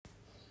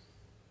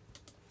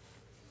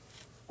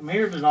I'm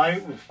here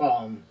tonight with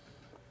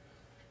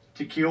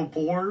Tequila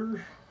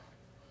Porter.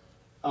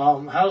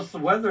 How's the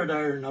weather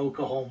there in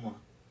Oklahoma?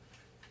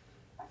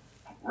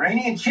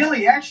 Rainy and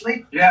chilly,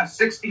 actually. Yeah,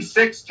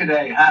 66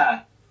 today,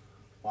 high.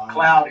 Wow.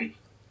 Cloudy.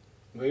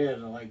 We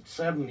had like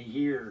 70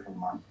 here.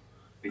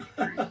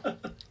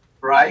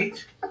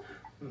 Right?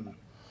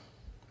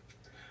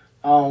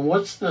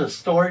 What's the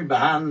story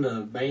behind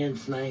the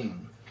band's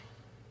name?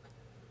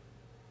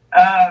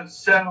 When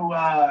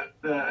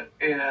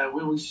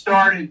we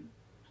started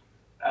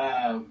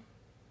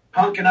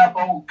punking up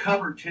old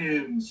cover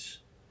tunes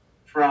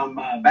from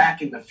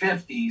back in the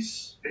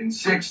 50s and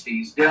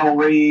 60s, Del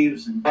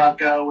Reeves and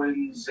Buck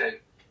Owens and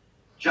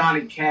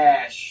Johnny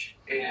Cash.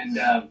 And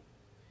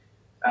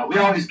we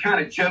always kind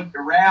of joked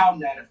around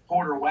that if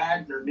Porter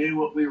Wagner knew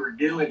what we were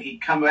doing,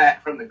 he'd come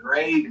back from the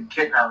grave and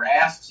kick our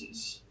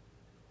asses.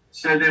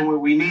 So then when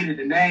we needed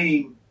a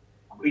name,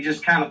 we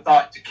just kind of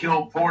thought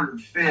Tequila Porter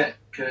fit,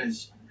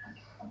 because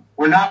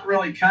we're not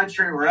really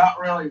country, we're not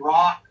really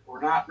rock,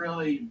 we're not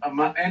really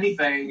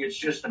anything. It's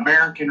just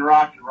American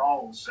rock and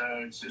roll. So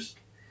it's just,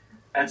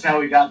 that's how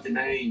we got the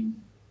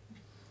name.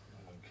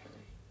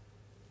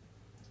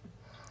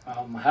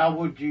 Okay. How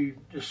would you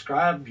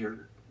describe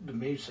the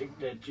music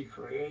that you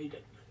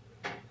created?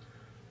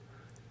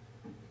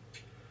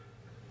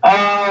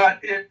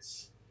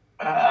 It's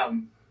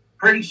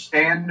pretty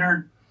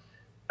standard.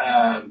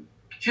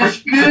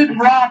 Just good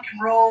rock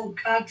and roll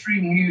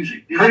country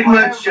music.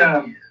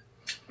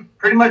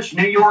 Pretty much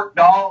New York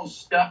Dolls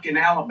stuck in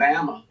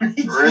Alabama,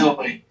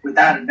 really.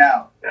 Without a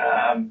doubt.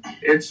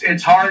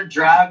 It's hard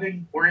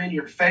driving. We're in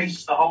your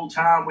face the whole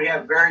time. We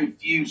have very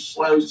few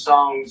slow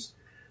songs.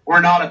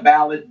 We're not a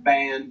ballad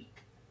band.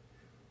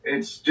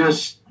 It's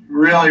just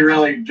really,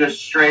 really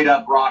just straight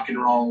up rock and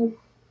roll.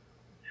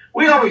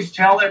 We always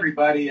tell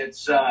everybody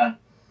it's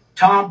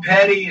Tom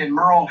Petty and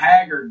Merle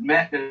Haggard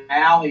met in an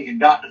alley and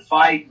got in a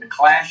fight, and the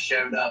Clash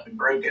showed up and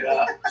broke it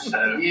up.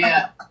 So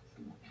yeah.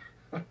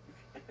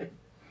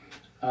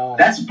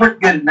 That's a pretty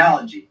good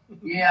analogy.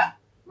 Yeah,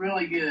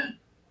 really good.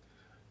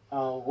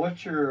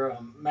 What's your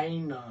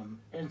main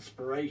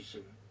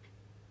inspiration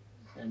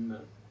in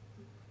the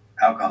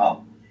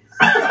alcohol?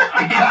 Well,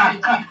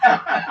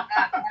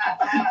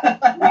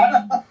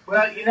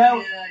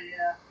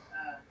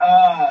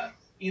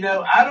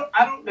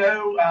 I don't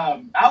know.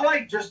 I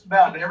like just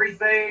about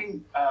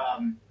everything.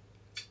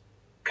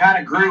 Kind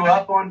of grew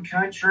up on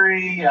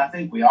country. I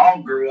think we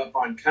all grew up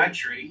on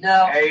country.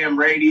 No. AM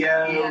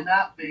radio. Yeah,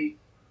 not me.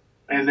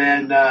 And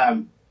then,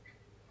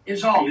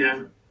 it's all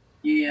different.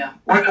 Yeah.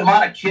 A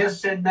lot of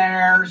Kiss in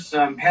there,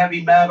 some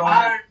heavy metal.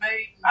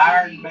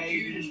 Iron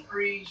Maiden, Judas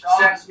Priest,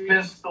 Sex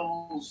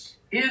Pistols.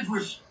 His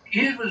was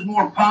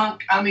more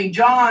punk. I mean,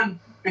 John,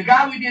 the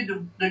guy we did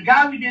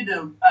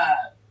the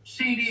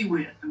CD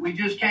with, that we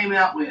just came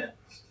out with,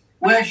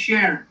 Wes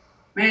Sharon.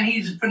 Man,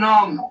 he's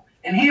phenomenal.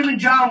 And him and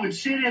John would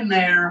sit in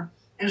there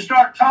and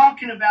start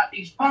talking about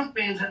these punk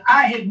bands that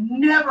I had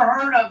never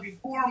heard of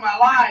before in my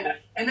life.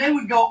 And they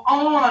would go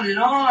on and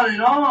on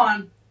and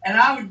on. And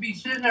I would be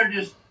sitting there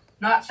just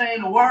not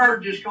saying a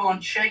word, just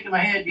going, shaking my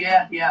head,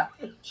 yeah, yeah.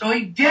 So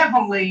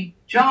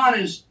John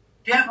is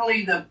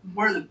definitely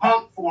where the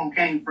punk form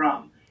came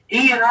from.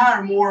 He and I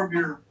are more of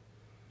your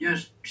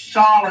just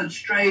solid,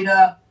 straight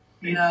up,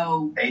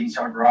 80s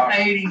hard rock.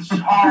 80s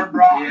hard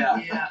rock,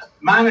 yeah.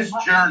 Minus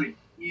Journey.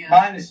 Yeah.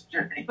 Minus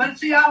Journey. But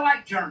see, I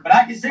like Journey. But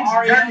I can sing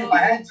some Journey if I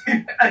had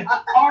to.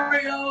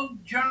 REO,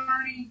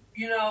 Journey,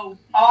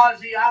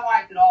 Ozzy, I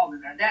liked it all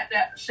in there. That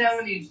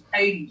 70s,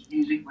 80s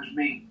music was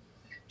me.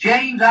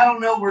 James, I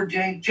don't know where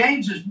James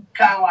is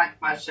kind of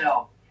like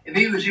myself. If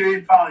he was here,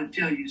 he'd probably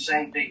tell you the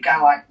same thing, kind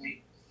of like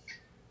me.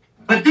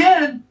 But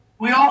then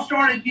we all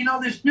started,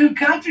 this new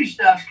country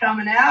stuff's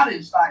coming out.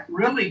 It's like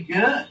really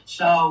good.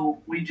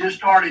 So we just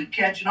started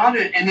catching on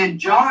to it. And then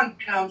John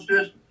comes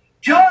to us.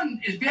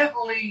 John is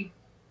definitely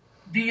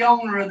the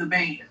owner of the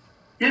band.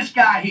 This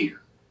guy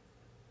here.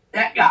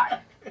 That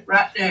guy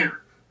right there.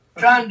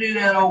 Trying to do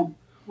that old,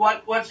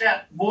 what's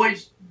that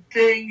voice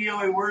thing,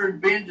 where he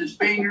bends his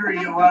finger,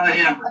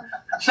 whatever.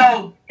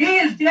 So he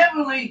is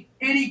definitely,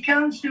 and he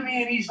comes to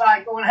me and he's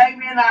like going, hey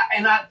man,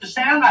 the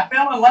sound, I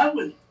fell in love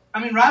with it.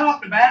 I mean, right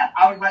off the bat,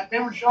 I was like, they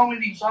were showing me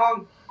these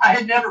songs I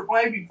had never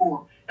played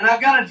before. And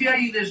I've got to tell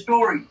you this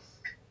story.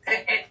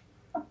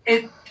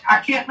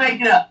 I can't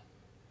make it up.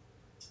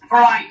 For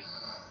like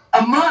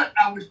a month,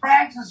 I was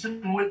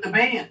practicing with the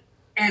band.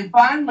 And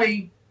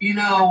finally,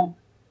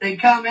 they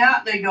come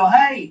out, they go,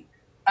 hey,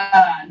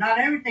 not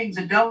everything's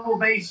a double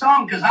bass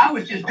song, because I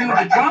was just doing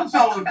the drum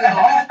solo to the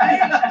whole thing.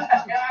 And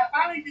I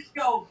finally just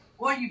go,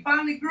 well, you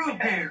finally grew a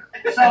pair.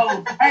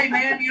 So, hey,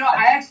 man,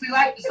 I actually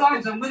like the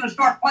songs. I'm going to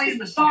start playing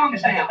the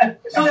songs now.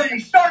 So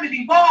it started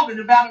evolving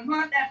about a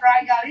month after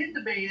I got in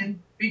the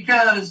band,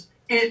 because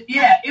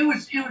it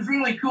was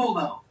really cool,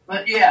 though.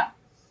 But, yeah.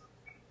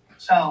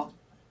 So.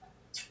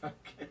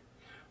 Okay.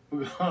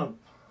 We're going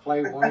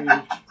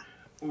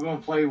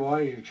to play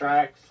one of your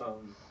tracks,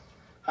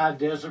 High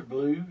Desert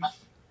Blues.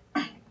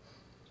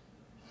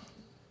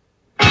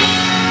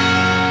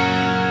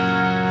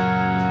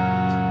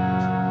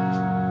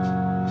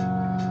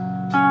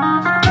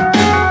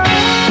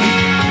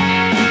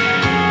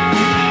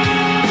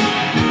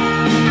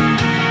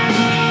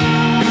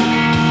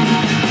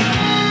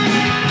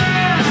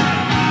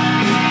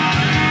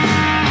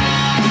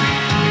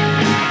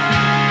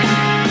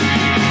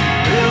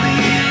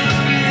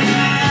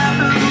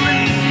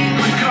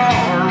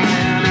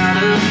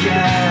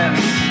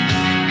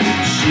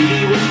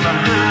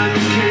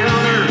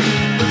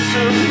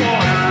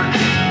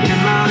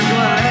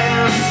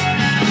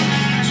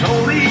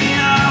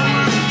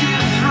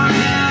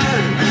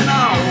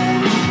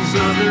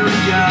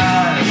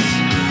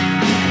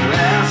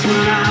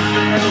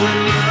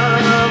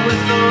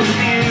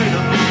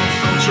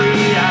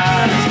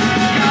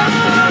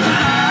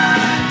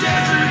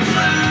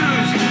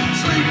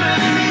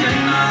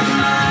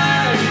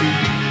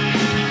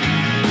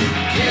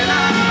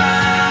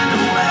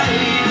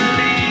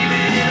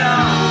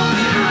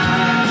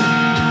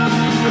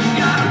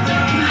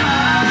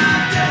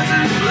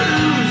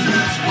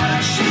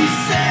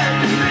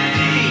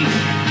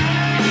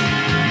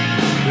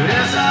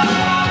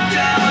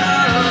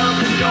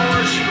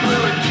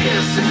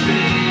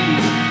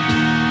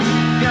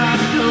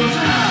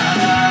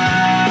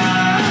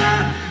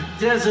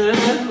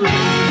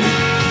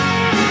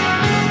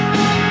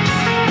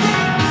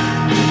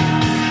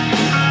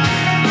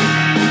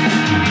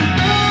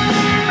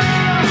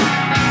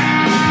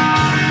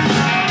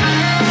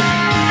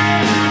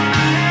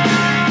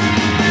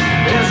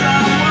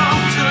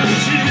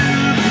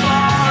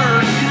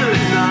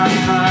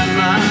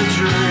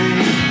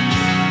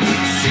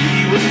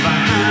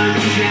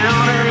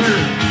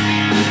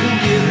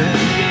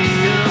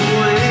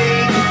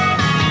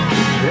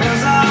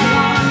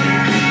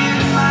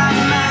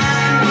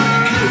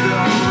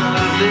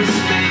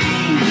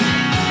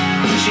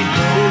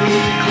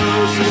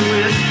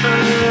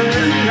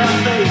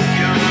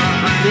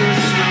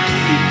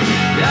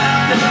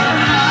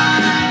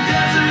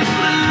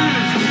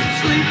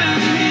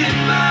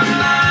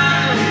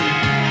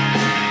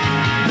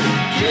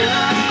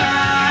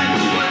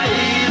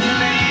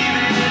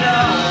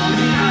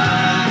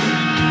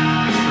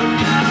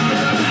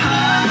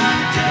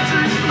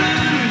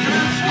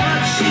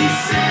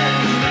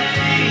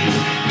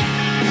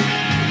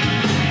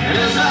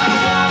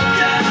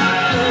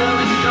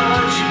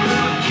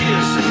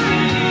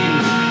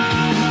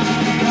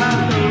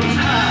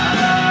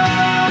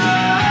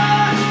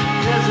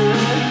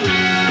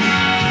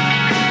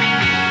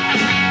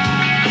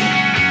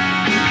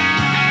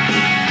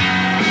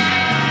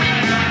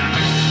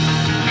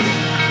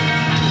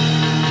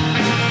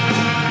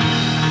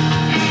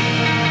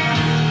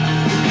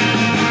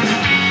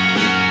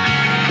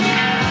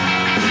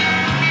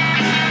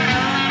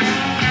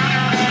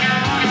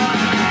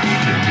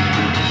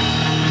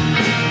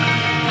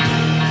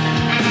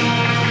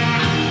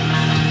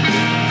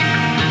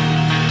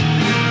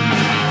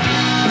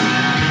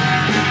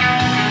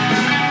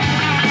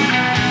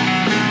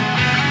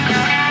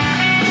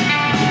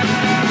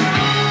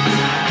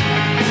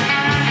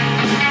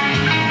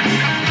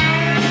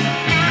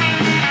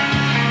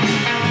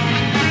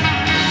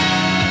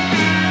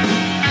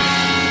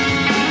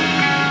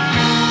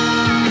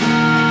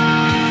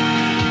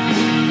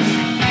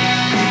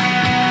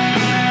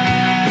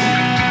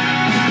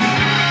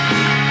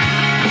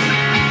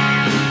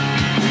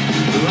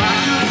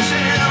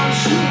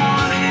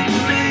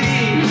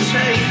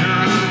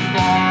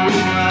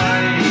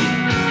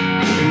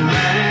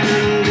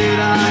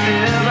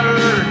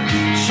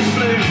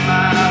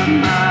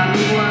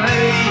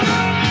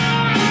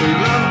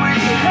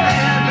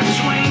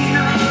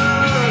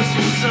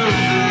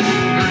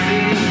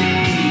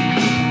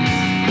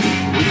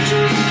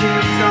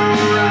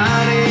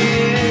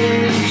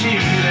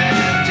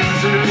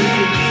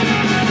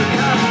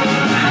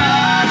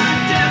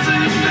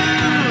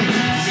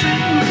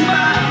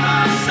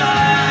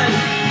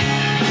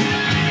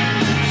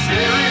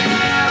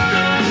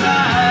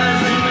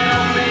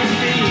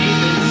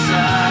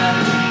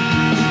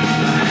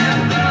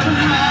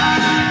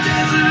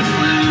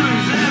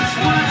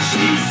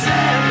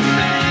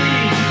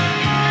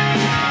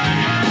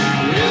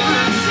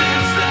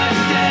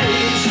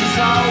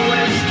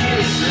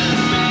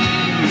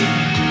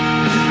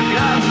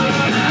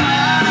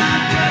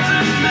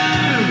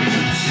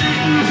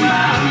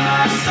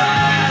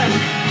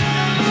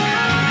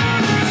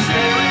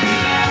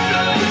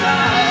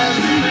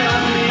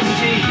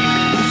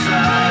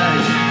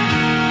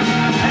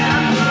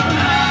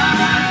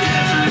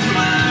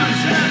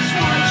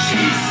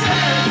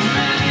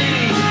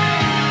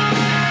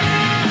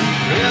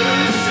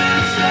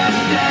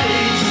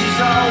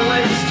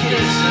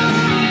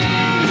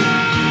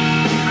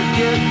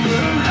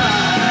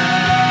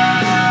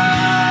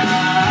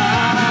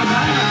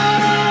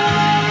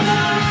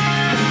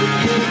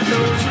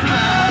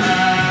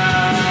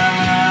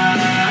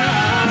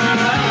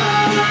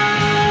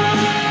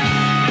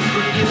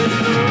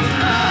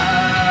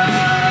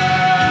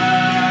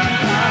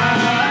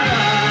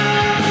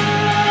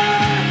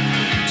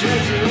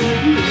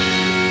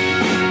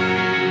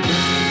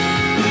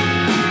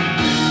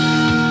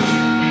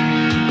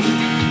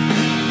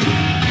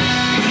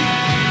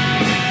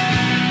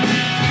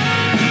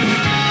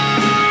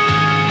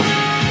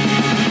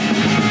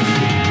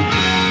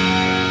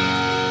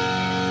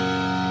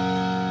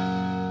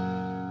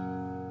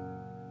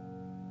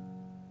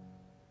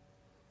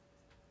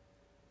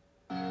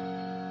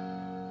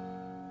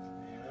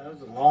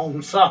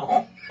 Long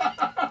song.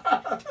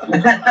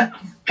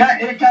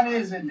 It kind of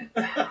is, isn't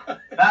it?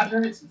 5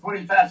 minutes and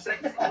 25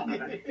 seconds long.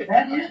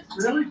 That is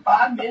really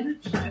 5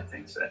 minutes? I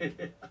think so.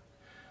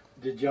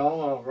 Did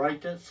y'all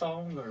write that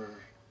song or?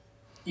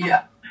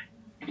 Yeah.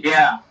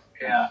 Yeah.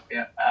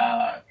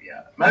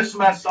 Most of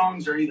my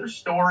songs are either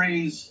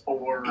stories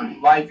or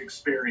life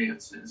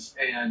experiences,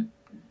 and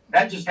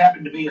that just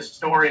happened to be a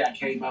story I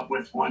came up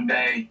with one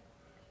day.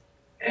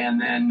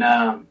 And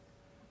then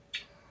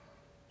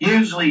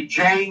usually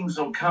James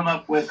will come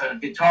up with a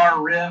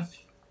guitar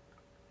riff,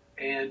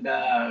 and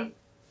then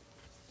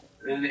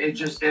it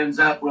just ends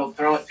up, we'll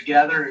throw it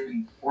together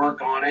and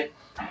work on it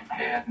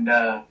and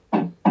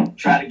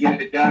try to get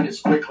it done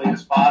as quickly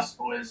as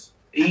possible, as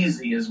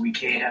easy as we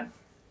can.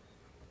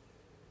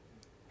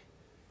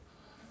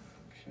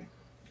 Okay.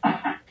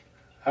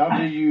 How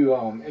do you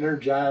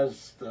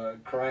energize the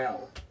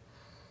crowd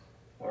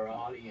or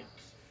audience?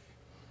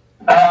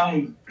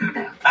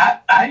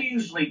 I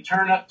usually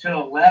turn up to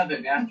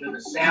 11 after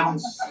the sound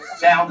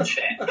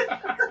check.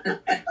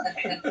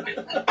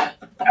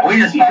 We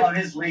just follow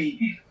his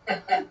lead.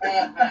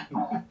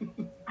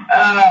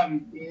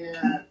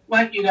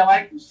 Like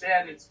you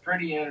said, it's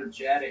pretty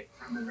energetic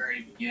from the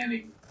very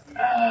beginning.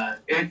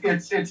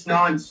 It's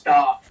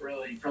nonstop,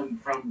 really, from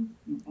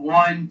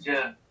 1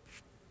 to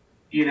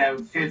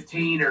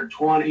 15 or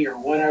 20 or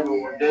whatever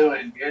we're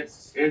doing.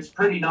 It's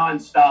pretty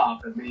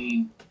nonstop. I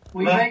mean,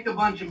 we make a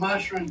bunch of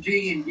mushroom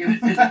tea and give it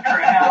to the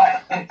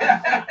crowd.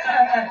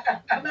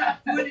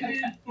 Put it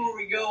in before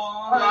we go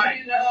on.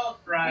 Right.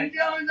 Right.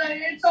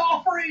 It's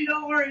all free.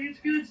 Don't worry. It's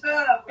good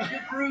stuff. We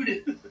just brewed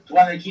it. That's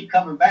why they keep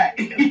coming back.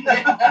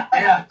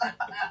 Yeah.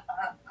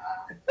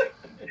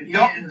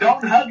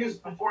 Don't hug us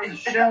before the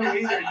show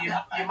either.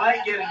 You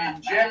might get an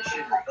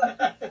injection.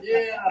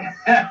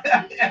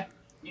 Yeah.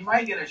 You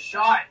might get a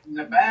shot in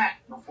the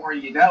back before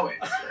you know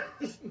it.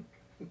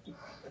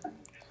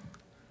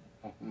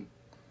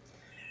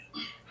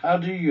 How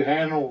do you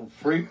handle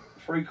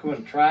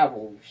frequent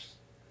travels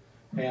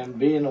and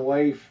being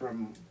away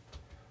from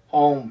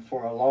home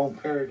for a long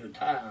period of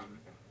time?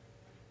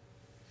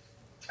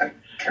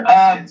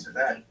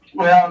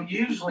 Well,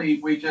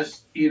 usually we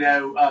just,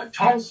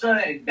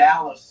 Tulsa and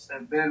Dallas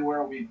have been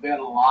where we've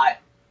been a lot.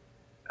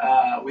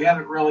 We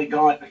haven't really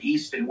gone to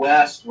east and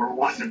west. We're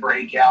wanting to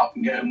break out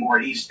and go more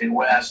east and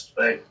west,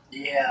 but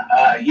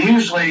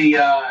usually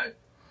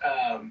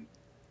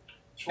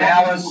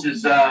Dallas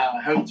is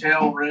a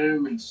hotel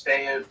room and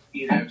stay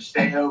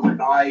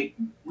overnight.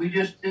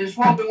 It's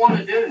what we want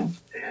to do,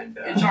 and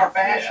it's our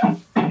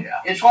passion.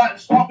 Yeah. It's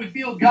what we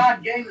feel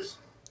God gave us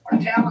our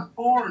talent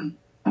for, and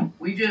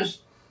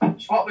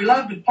it's what we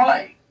love to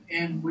play,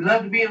 and we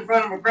love to be in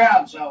front of a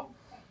crowd. So,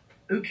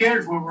 who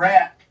cares where we're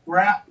at?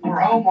 We're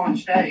home on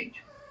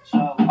stage. So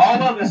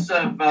all of us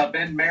have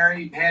been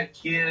married, had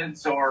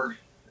kids, or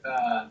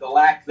the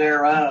lack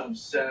thereof.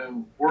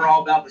 So we're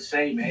all about the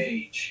same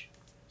age.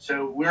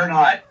 So we're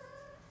not.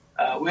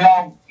 We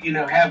all,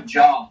 have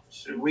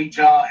jobs. We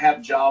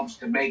have jobs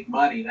to make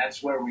money.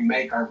 That's where we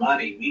make our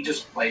money. We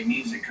just play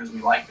music because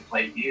we like to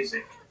play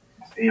music.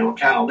 We're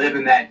kind of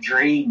living that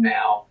dream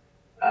now.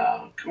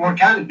 We're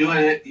kind of doing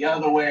it the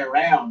other way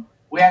around.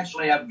 We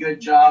actually have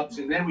good jobs,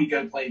 and then we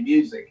go play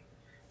music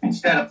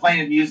instead of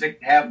playing music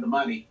to have the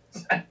money.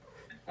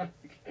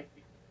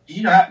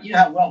 You know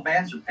how well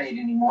bands are paid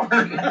anymore.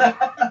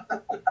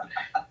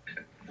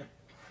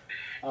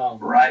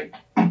 Right.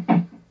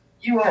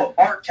 You owe a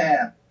bar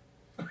tab.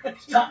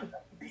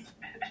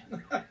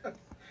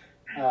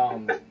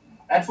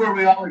 that's where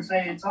we always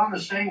say it's on the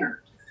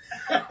singer.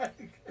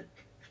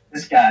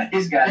 His guy.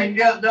 And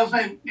they'll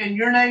say, and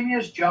your name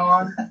is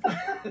John.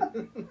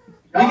 John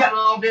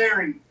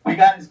Alderi. We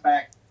got his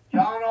back.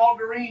 John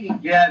Alderini.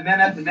 Yeah, and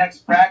then at the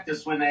next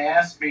practice, when they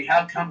asked me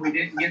how come we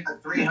didn't get the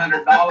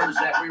 $300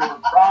 that we were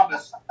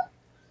promised,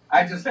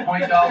 I just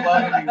point all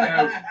over and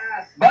go,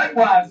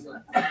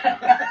 Budweiser.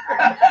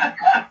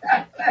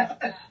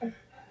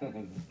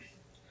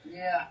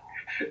 Yeah.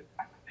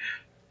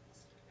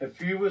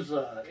 If you was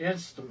an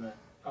instrument,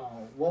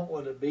 what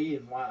would it be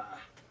and why?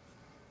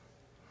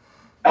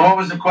 And what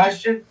was the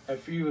question?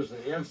 If you was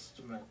an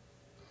instrument,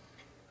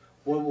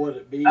 what would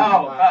it be?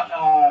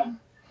 I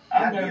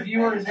don't know, if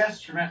you were an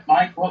instrument,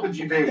 Mike, what would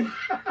you be? Piccolo?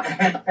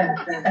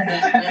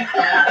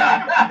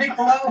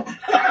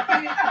 I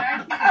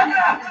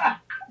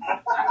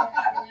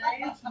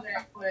can't answer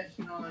that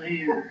question on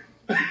here.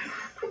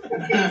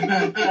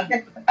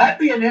 I'd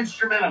be an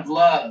instrument of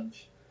love.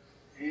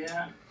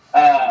 Yeah.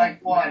 Like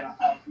what?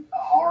 A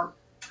harp?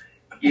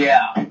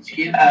 Yeah.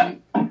 Skid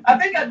I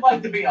think I'd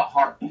like to be a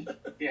harp.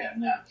 Yeah,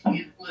 no.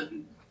 Skid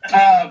flute.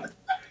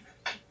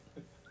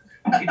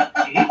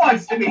 He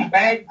wants to be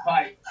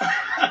bagpipes.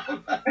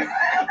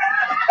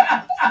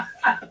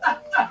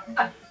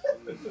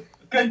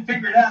 Couldn't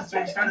figure it out,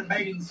 so he started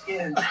making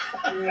skins.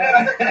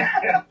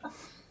 I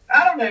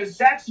don't know.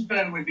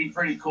 Saxophone would be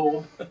pretty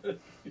cool.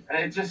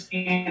 It just,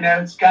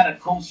 it's got a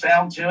cool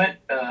sound to it.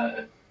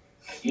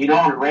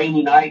 On a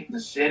rainy night in the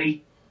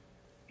city,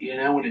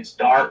 when it's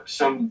dark,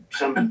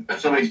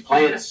 somebody's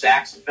playing a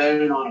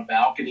saxophone on a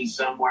balcony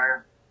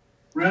somewhere.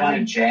 Really?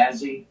 Kind of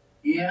jazzy.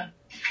 Yeah.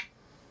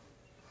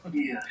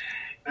 Yeah.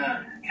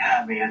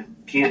 God, man,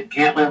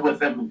 can't live with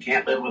them and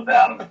can't live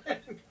without them.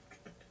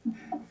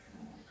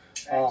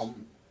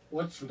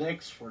 What's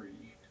next for you?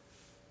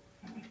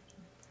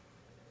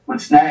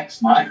 What's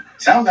next, Mike?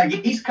 Sounds like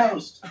East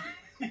Coast.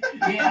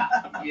 Yeah.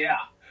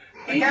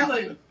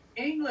 England.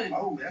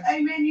 Oh, hey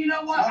man, you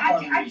know what?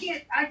 I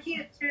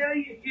can't tell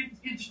you.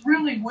 It's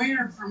really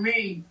weird for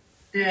me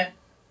that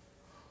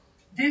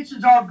this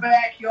is our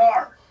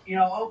backyard.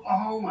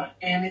 Oklahoma,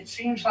 and it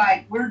seems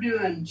like we're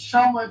doing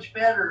so much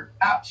better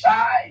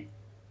outside.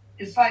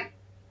 It's like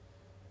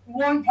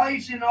one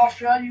place in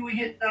Australia we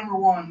hit number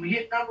 1. We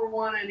hit number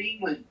 1 in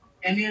England,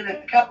 and then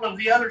a couple of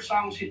the other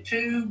songs hit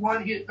 2.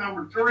 One hit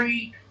number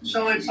 3.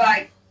 So it's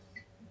like,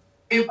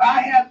 if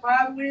I had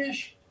my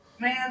wish,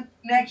 man,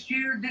 next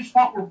year, this is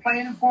what we're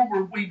planning for.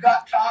 We've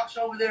got talks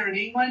over there in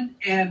England,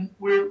 and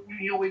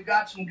we've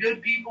got some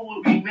good people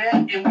that we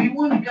met, and we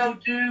want to go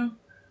do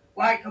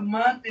like a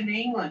month in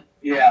England.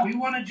 Yeah. We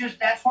want to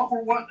that's what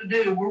we're wanting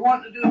to do. We're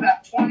wanting to do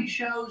about 20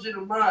 shows in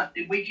a month.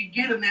 If we could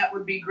get them, that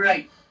would be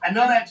great. I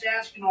know that's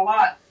asking a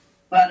lot,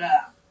 but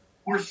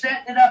we're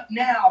setting it up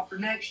now for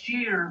next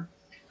year,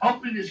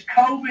 hoping this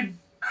COVID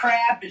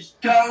crap is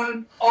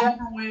done,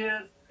 over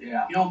with.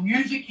 Yeah.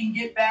 Music can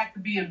get back to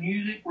being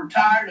music. We're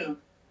tired of,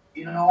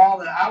 all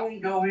that. I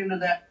won't go into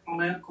that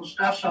political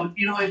stuff. So,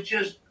 it's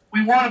just,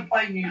 we want to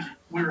play music.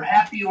 We're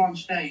happy on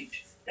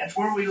stage. That's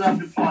where we love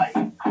to play.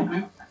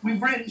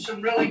 We've written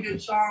some really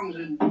good songs,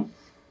 and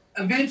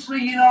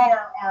eventually,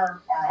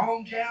 our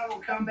hometown will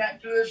come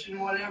back to us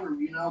and whatever,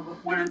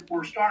 but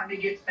we're starting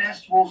to get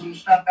festivals and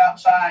stuff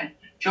outside.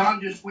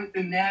 John just went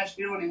through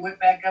Nashville, and he went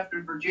back up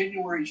to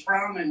Virginia where he's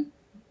from, and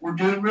we're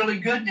doing really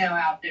good now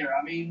out there.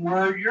 I mean,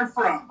 where you're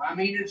from. I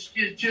mean, it's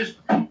just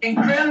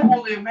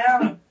incredible the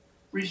amount of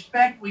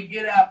respect we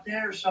get out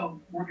there,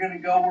 so we're going to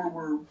go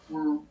where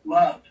we're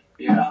loved.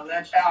 Yeah.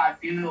 That's how I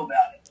feel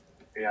about it.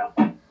 Yeah,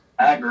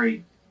 I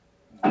agree.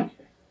 Okay.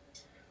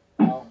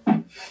 Well,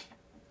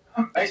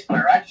 Bass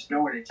player, I just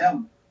know where to tell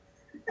him.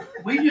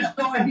 We just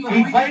go and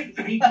He plays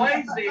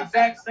the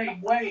exact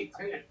same way,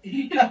 too.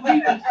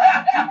 Let's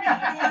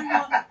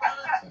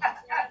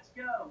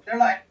go. They're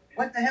like,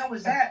 what the hell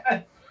was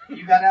that?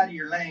 You got out of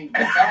your lane.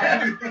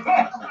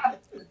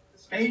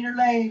 Stay in your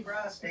lane,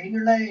 bro. Stay in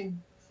your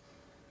lane.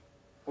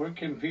 where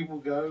can people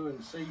go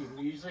and see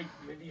music,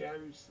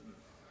 videos,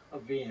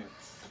 and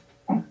events?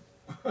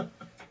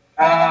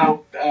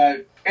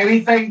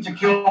 Anything To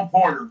Kill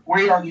Porter.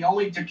 We are the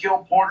only To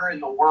Kill Porter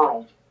in the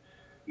world.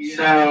 Yeah.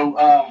 So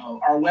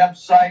our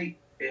website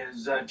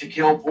is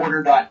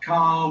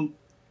tokillporter.com.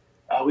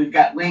 We've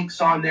got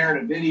links on there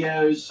to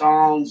videos,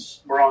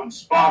 songs. We're on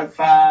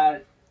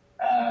Spotify,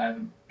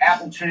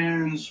 Apple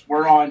Tunes.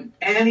 We're on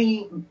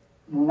any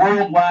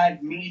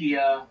worldwide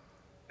media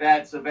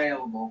that's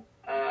available.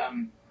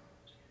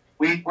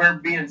 We're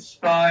being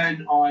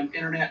spun on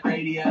internet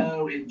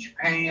radio in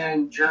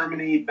Japan,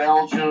 Germany,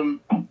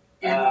 Belgium,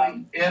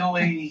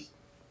 Italy,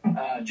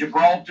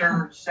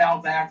 Gibraltar,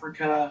 South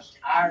Africa,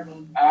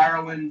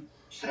 Ireland.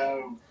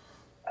 So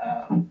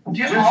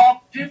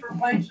all different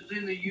places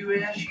in the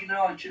U.S.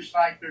 It's just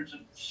like there's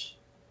a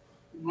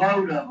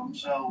load of them.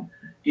 So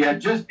yeah,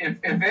 just if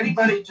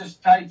anybody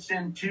just types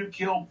in To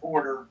Kill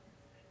Porter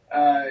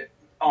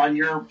on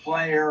your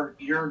player,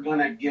 you're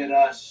gonna get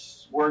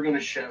us. We're gonna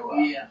show up.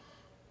 yeah.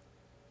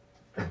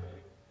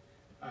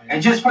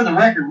 And just for the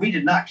record, we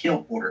did not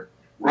kill Porter.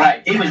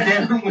 Right. He was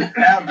dead when we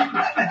found him.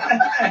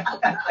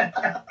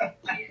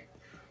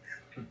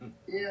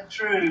 Yeah,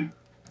 true.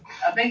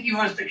 I think he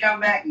wants to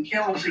come back and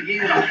kill us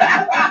again.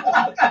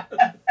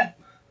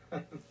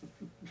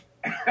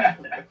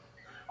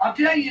 I'll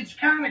tell you, it's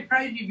kind of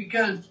crazy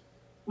because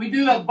we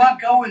do a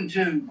Buck Owen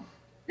tune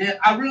that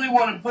I really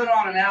want to put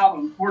on an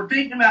album. We're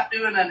thinking about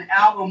doing an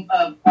album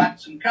of like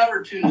some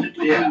cover tunes that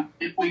we do,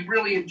 that we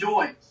really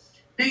enjoy.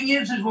 Thing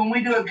is when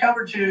we do a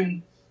cover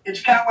tune, it's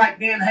kind of like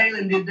Van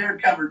Halen did their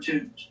cover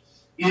tunes.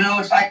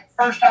 It's like the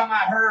first time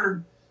I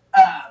heard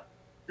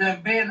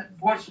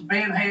what's the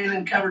Van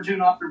Halen cover tune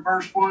off their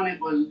first one?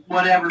 It was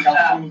whatever.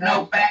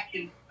 Back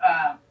in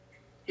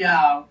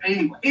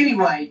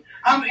Anyway,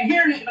 I'm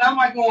hearing it and I'm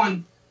like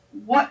going,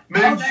 what?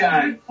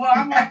 Moonshine.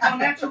 I'm like,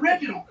 that's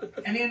original.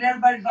 And then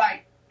everybody's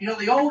like,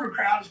 the older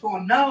crowd is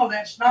going, no,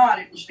 that's not.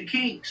 It was the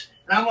Kinks.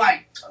 And I'm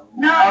like,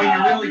 no,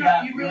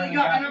 you really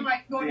got. And I'm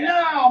like, no,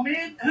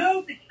 man,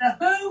 who? The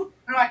who?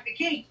 They're like, the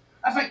Kinks.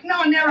 I was like,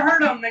 no, I never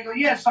heard of them. They go,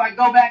 yes. So I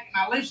go back and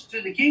I listen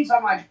to the Kinks.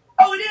 I'm like,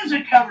 oh, it is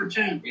a cover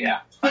tune.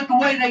 Yeah. But the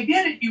way they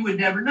did it, you would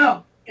never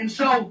know. And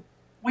so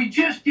we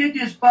just did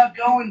this Buck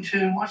Owen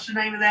tune. What's the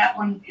name of that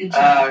one? It's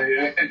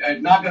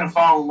Not Gonna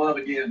Fall in Love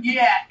Again.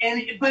 Yeah,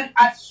 but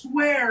I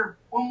swear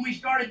when we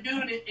started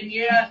doing it, and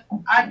yeah,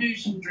 I do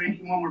some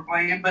drinking when we're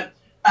playing, but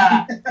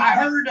I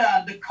heard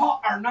the call,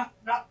 or not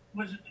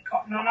was it the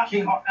call? No, not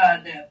the call.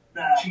 The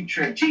Cheap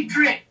Trick. Cheap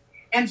Trick.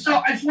 And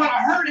so it's what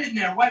I heard in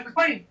there while we're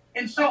playing.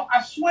 And so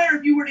I swear,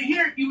 if you were to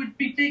hear it, you would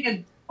be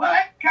thinking, well,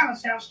 that kind of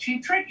sounds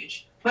Cheap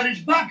Trickish. But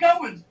it's Buck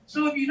Owens.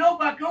 So if you know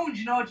Buck Owens,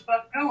 you know it's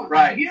Buck Owens.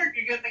 Right. If you hear it,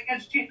 you're going to think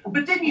that's Cheap.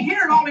 But then you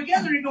hear it all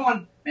together and you're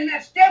going, man,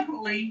 that's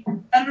definitely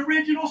an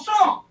original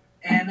song.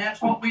 And that's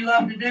what we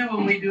love to do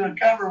when we do a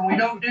cover. And we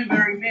don't do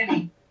very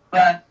many,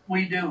 but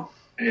we do.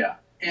 Yeah.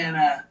 And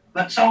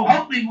but so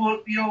hopefully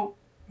we'll,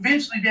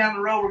 eventually down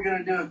the road, we're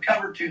going to do a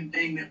cover tune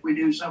thing that we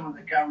do some of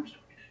the covers that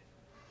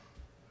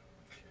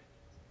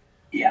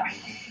we do. Yeah.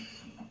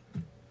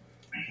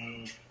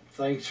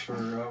 Thanks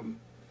for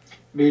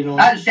being on.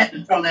 I just had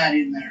to throw that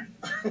in there.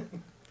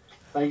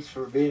 Thanks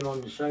for being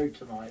on the show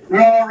tonight.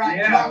 We're all right.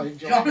 Yeah.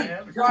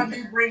 John,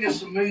 you bring us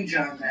some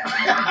moonshine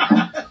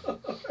now.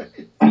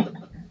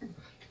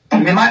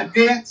 In my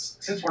defense,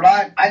 since we're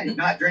live, I did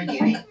not drink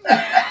any.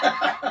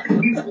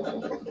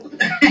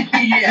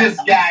 Yeah. This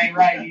guy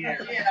right here.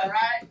 Yeah,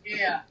 right?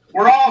 Yeah.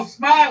 We're all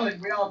smiling.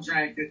 We all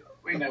drank it.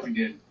 We know we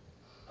did.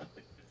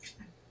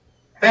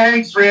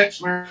 Thanks,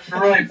 Rich. We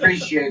really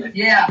appreciate it.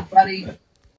 Yeah, buddy.